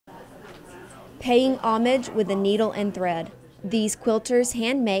Paying homage with a needle and thread. These quilters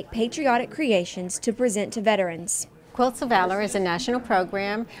hand-make patriotic creations to present to veterans. Quilts of Valor is a national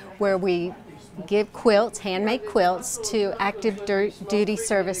program where we give quilts, handmade quilts, to active duty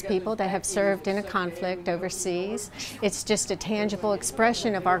service people that have served in a conflict overseas. It's just a tangible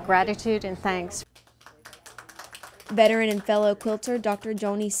expression of our gratitude and thanks. Veteran and fellow quilter Dr.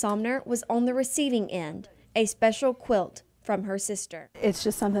 Joni Somner was on the receiving end, a special quilt from her sister. It's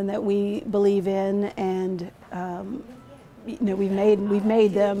just something that we believe in, and we've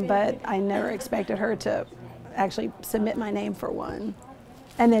made them, but I never expected her to actually submit my name for one.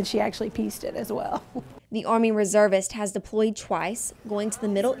 And then she actually pieced it as well. The Army Reservist has deployed twice, going to the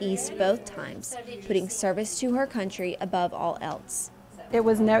Middle East both times, putting service to her country above all else. There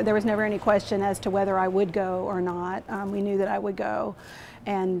was never any question as to whether I would go or not. We knew that I would go.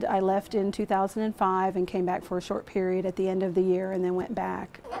 And I left in 2005 and came back for a short period at the end of the year and then went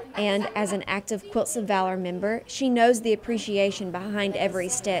back. And as an active Quilts of Valor member, she knows the appreciation behind every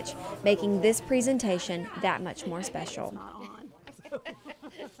stitch, making this presentation that much more special.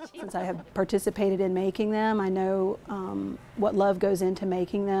 Since I have participated in making them, I know what love goes into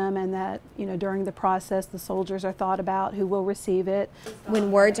making them, and that during the process the soldiers are thought about who will receive it.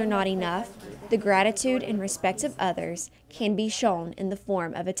 When words are not enough, the gratitude and respect of others can be shown in the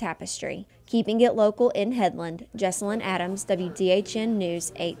form of a tapestry. Keeping it local in Headland, Jesselyn Adams, WDHN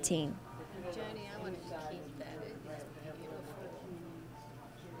News 18.